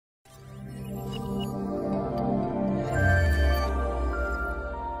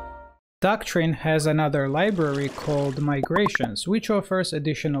Doctrine has another library called Migrations, which offers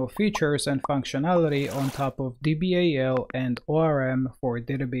additional features and functionality on top of DBAL and ORM for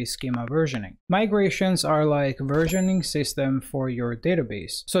database schema versioning. Migrations are like versioning system for your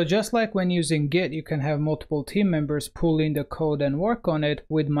database. So just like when using Git, you can have multiple team members pull in the code and work on it,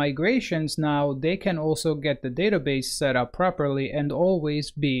 with migrations now they can also get the database set up properly and always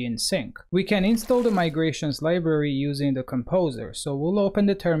be in sync. We can install the migrations library using the composer. So we'll open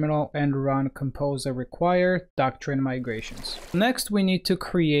the terminal and run composer require Doctrine Migrations. Next, we need to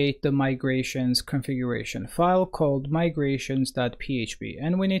create the migrations configuration file called migrations.php,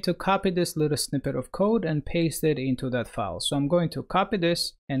 and we need to copy this little snippet of code and paste it into that file. So I'm going to copy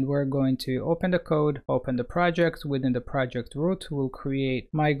this and we're going to open the code, open the project. Within the project root, we'll create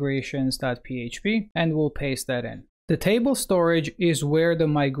migrations.php and we'll paste that in. The table storage is where the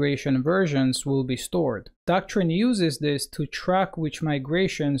migration versions will be stored. Doctrine uses this to track which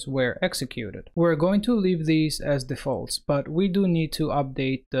migrations were executed. We're going to leave these as defaults, but we do need to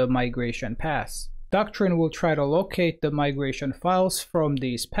update the migration paths. Doctrine will try to locate the migration files from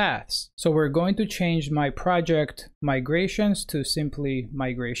these paths. So we're going to change my project migrations to simply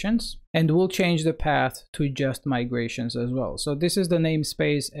migrations, and we'll change the path to just migrations as well. So this is the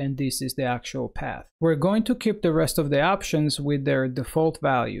namespace and this is the actual path. We're going to keep the rest of the options with their default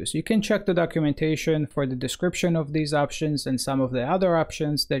values. You can check the documentation for the description of these options and some of the other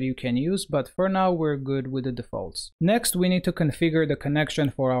options that you can use, but for now we're good with the defaults. Next, we need to configure the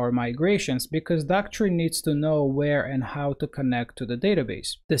connection for our migrations because Doctrine needs to know where and how to connect to the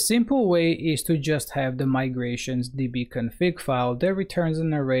database. The simple way is to just have the migrations db-config file that returns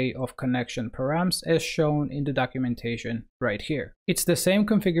an array of connection params as shown in the documentation right here. It's the same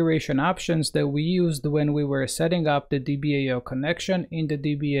configuration options that we used when we were setting up the DBAL connection in the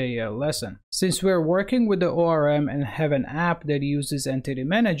DBAL lesson. Since we're working with the ORM and have an app that uses Entity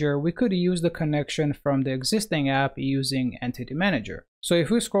Manager, we could use the connection from the existing app using Entity Manager. So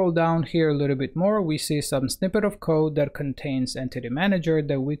if we scroll down here a little bit more, we see some snippet of code that contains Entity Manager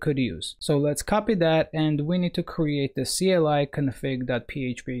that we could use. So let's copy that, and we need to create the CLI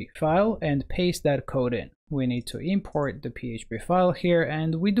config.php file and paste that code in. We need to import the PHP file here,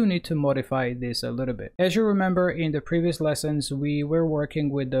 and we do need to modify this a little bit. As you remember, in the previous lessons, we were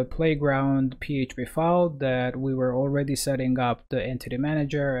working with the playground PHP file that we were already setting up the entity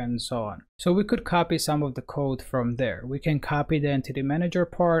manager and so on. So we could copy some of the code from there. We can copy the entity manager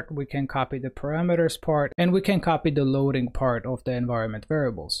part, we can copy the parameters part, and we can copy the loading part of the environment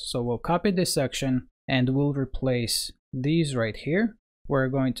variables. So we'll copy this section and we'll replace these right here. We're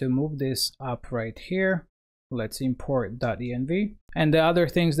going to move this up right here. Let's import .env. And the other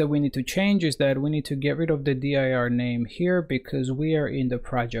things that we need to change is that we need to get rid of the dir name here because we are in the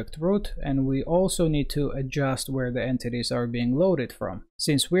project root, and we also need to adjust where the entities are being loaded from.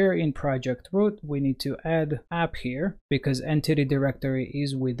 Since we're in project root, we need to add app here because entity directory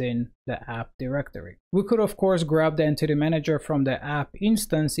is within the app directory. We could of course grab the entity manager from the app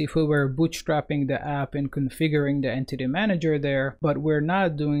instance if we were bootstrapping the app and configuring the entity manager there, but we're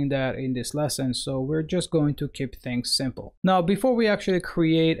not doing that in this lesson, so we're just going to keep things simple. Now, before we actually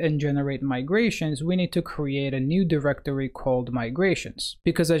create and generate migrations, we need to create a new directory called migrations,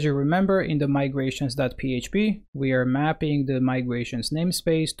 because as you remember, in the migrations.php we are mapping the migrations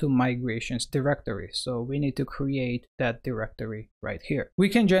namespace to migrations directory, so we need to create that directory right here. We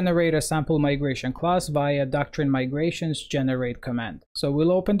can generate a sample migration class via Doctrine Migrations generate command. So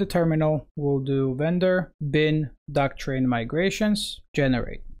we'll open the terminal, we'll do vendor bin Doctrine Migrations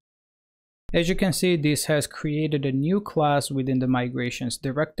generate. As you can see, this has created a new class within the migrations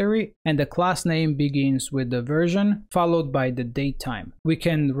directory, and the class name begins with the version followed by the date time. We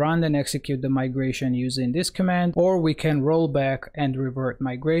can run and execute the migration using this command, or we can roll back and revert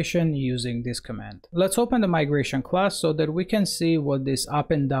migration using this command. Let's open the migration class so that we can see what these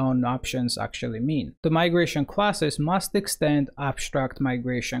up and down options actually mean. The migration classes must extend abstract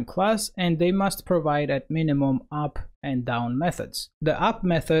migration class, and they must provide at minimum up and down methods. The up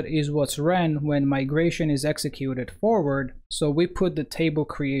method is what's ran when migration is executed forward, so we put the table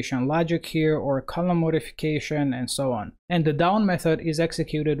creation logic here or column modification and so on. And the down method is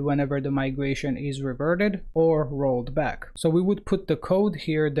executed whenever the migration is reverted or rolled back. So we would put the code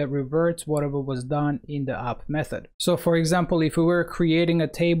here that reverts whatever was done in the up method. So for example, if we were creating a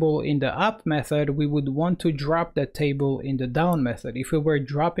table in the up method, we would want to drop that table in the down method. If we were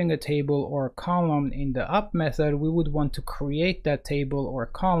dropping a table or a column in the up method, we would want to create that table or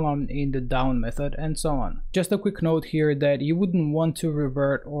column in the down method and so on. Just a quick note here that that you wouldn't want to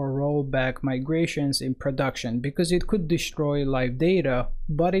revert or roll back migrations in production because it could destroy live data,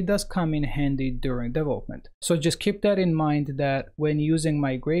 but it does come in handy during development. So just keep that in mind, that when using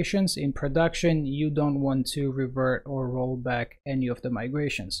migrations in production, you don't want to revert or roll back any of the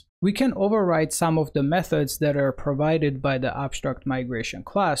migrations. We can override some of the methods that are provided by the abstract migration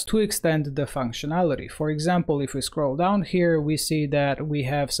class to extend the functionality. For example, if we scroll down here, we see that we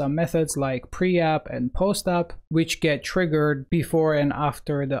have some methods like pre-app and post-app, which get triggered before and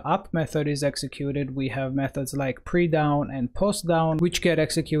after the up method is executed. We have methods like pre-down and post-down, which get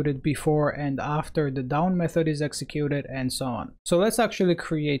executed before and after the down method is executed, and so on. So let's actually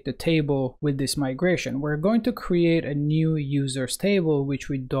create the table with this migration. We're going to create a new users table, which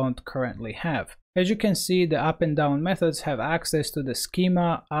we don't currently have. As you can see, the up and down methods have access to the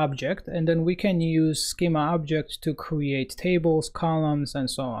schema object, and then we can use schema object to create tables, columns, and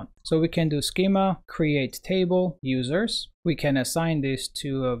so on. So we can do schema, create table, users. We can assign this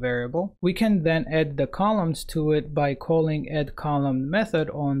to a variable. We can then add the columns to it by calling add column method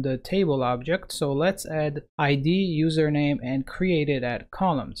on the table object. So let's add ID, username, and create it at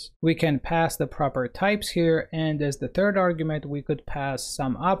columns. We can pass the proper types here, and as the third argument, we could pass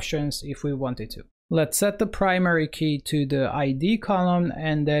some options if we wanted to. Let's set the primary key to the ID column,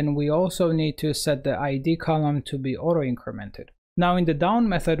 and then we also need to set the ID column to be auto-incremented. Now in the down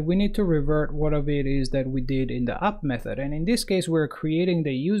method, we need to revert whatever it is that we did in the up method, and in this case we're creating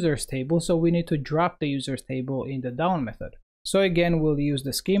the users table, so we need to drop the users table in the down method. So again, we'll use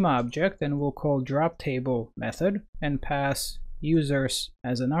the schema object and we'll call drop table method and pass users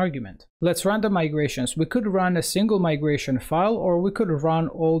as an argument. Let's run the migrations. We could run a single migration file, or we could run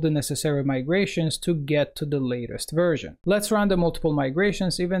all the necessary migrations to get to the latest version. Let's run the multiple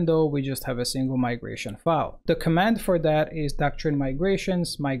migrations even though we just have a single migration file. The command for that is Doctrine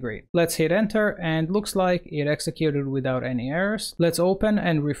Migrations migrate. Let's hit enter, and looks like it executed without any errors. Let's open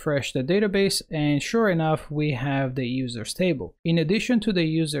and refresh the database, and sure enough, we have the users table. In addition to the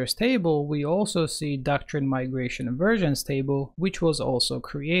users table, we also see Doctrine Migration versions table, which was also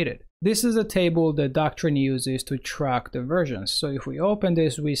created. This is a table that Doctrine uses to track the versions. So if we open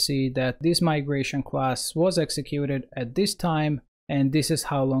this, we see that this migration class was executed at this time, and this is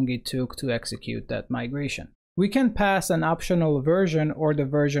how long it took to execute that migration. We can pass an optional version or the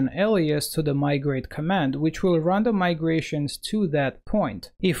version alias to the migrate command, which will run the migrations to that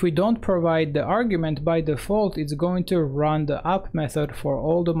point. If we don't provide the argument, by default it's going to run the up method for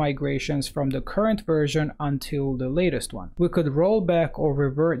all the migrations from the current version until the latest one. We could roll back or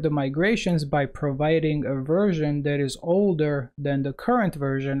revert the migrations by providing a version that is older than the current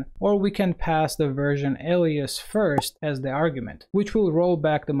version, or we can pass the version alias first as the argument, which will roll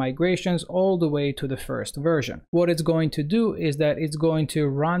back the migrations all the way to the first version. What it's going to do is that it's going to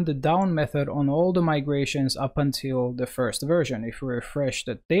run the down method on all the migrations up until the first version. If we refresh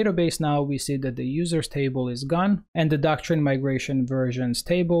the database now, we see that the users table is gone and the Doctrine Migration versions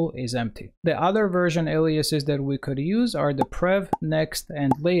table is empty. The other version aliases that we could use are the prev, next,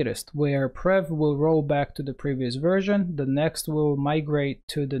 and latest, where prev will roll back to the previous version, the next will migrate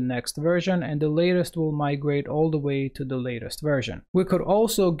to the next version, and the latest will migrate all the way to the latest version. We could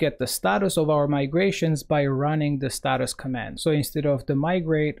also get the status of our migrations by running the status command. So instead of the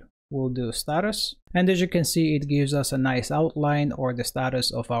migrate, we'll do status. And as you can see, it gives us a nice outline or the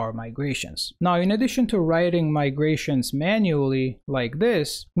status of our migrations. Now, in addition to writing migrations manually like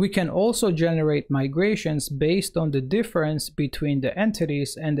this, we can also generate migrations based on the difference between the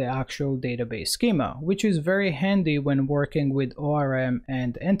entities and the actual database schema, which is very handy when working with ORM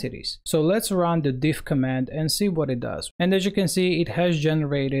and entities. So let's run the diff command and see what it does. And as you can see, it has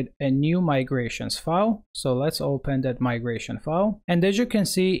generated a new migrations file. So let's open that migration file. And as you can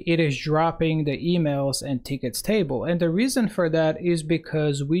see, it is dropping the emails and tickets table, and the reason for that is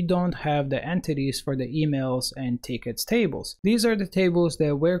because we don't have the entities for the emails and tickets tables. These are the tables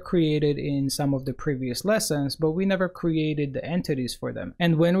that were created in some of the previous lessons, but we never created the entities for them.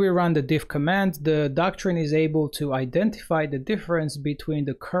 And when we run the diff command, the Doctrine is able to identify the difference between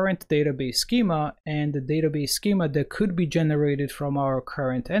the current database schema and the database schema that could be generated from our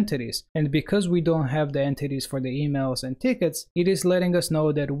current entities. And because we don't have the entities for the emails and tickets, it is letting us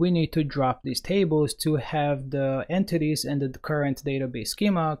know that we need to drop these tables to have the entities and the current database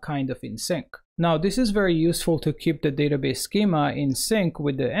schema kind of in sync. Now, this is very useful to keep the database schema in sync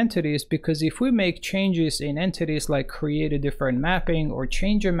with the entities, because if we make changes in entities like create a different mapping or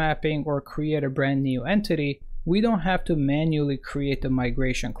change a mapping or create a brand new entity, we don't have to manually create the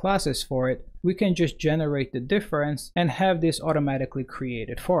migration classes for it, we can just generate the difference and have this automatically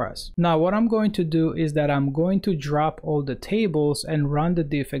created for us. Now what I'm going to do is that I'm going to drop all the tables and run the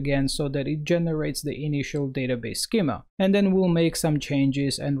diff again so that it generates the initial database schema. And then we'll make some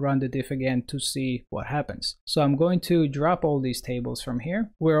changes and run the diff again to see what happens. So I'm going to drop all these tables from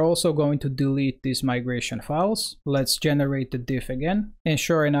here. We're also going to delete these migration files. Let's generate the diff again. And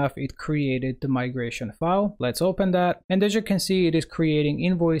sure enough, it created the migration file. Let's open that. And as you can see, it is creating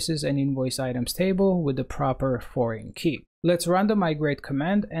invoices and invoice items table with the proper foreign key. Let's run the migrate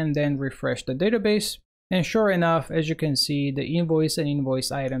command and then refresh the database. And sure enough, as you can see, the invoice and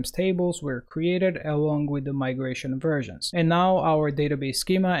invoice items tables were created along with the migration versions. And now our database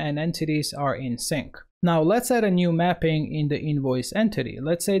schema and entities are in sync. Now let's add a new mapping in the invoice entity.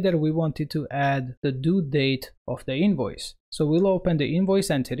 Let's say that we wanted to add the due date of the invoice. So we'll open the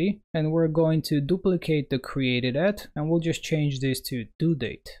invoice entity and we're going to duplicate the created at, and we'll just change this to due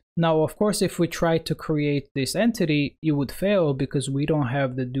date. Now, of course, if we try to create this entity, it would fail because we don't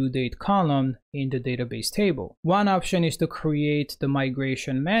have the due date column in the database table. One option is to create the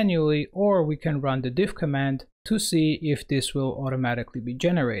migration manually, or we can run the diff command to see if this will automatically be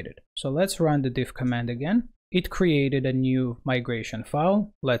generated. So let's run the diff command again. It created a new migration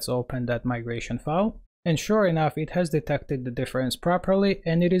file. Let's open that migration file. And sure enough, it has detected the difference properly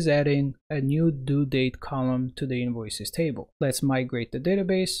and it is adding a new due date column to the invoices table. Let's migrate the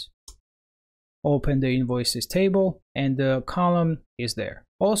database, open the invoices table, and the column is there.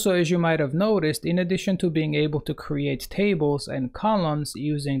 Also, as you might have noticed, in addition to being able to create tables and columns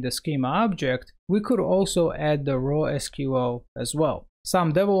using the schema object, we could also add the raw SQL as well.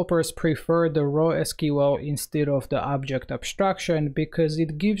 Some developers prefer the raw SQL instead of the object abstraction because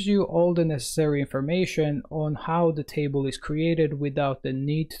it gives you all the necessary information on how the table is created without the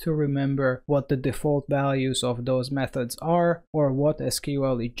need to remember what the default values of those methods are or what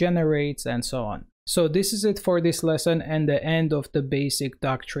SQL it generates and so on. So this is it for this lesson and the end of the basic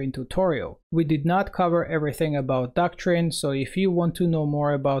Doctrine tutorial. We did not cover everything about Doctrine, so if you want to know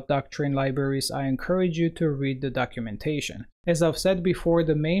more about Doctrine libraries, I encourage you to read the documentation. As I've said before,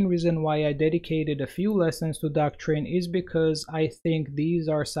 the main reason why I dedicated a few lessons to Doctrine is because I think these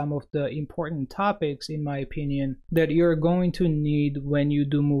are some of the important topics, in my opinion, that you're going to need when you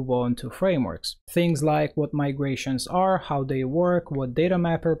do move on to frameworks. Things like what migrations are, how they work, what data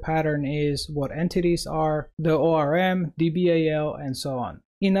mapper pattern is, what entities are, the ORM, DBAL, and so on.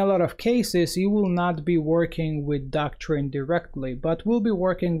 In a lot of cases, you will not be working with Doctrine directly, but will be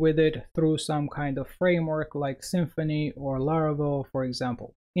working with it through some kind of framework like Symfony or Laravel, for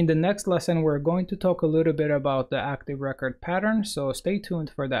example. In the next lesson, we're going to talk a little bit about the active record pattern, so stay tuned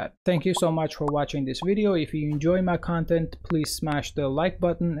for that. Thank you so much for watching this video. If you enjoy my content, please smash the like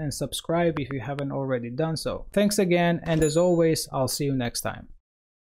button and subscribe if you haven't already done so. Thanks again, and as always, I'll see you next time.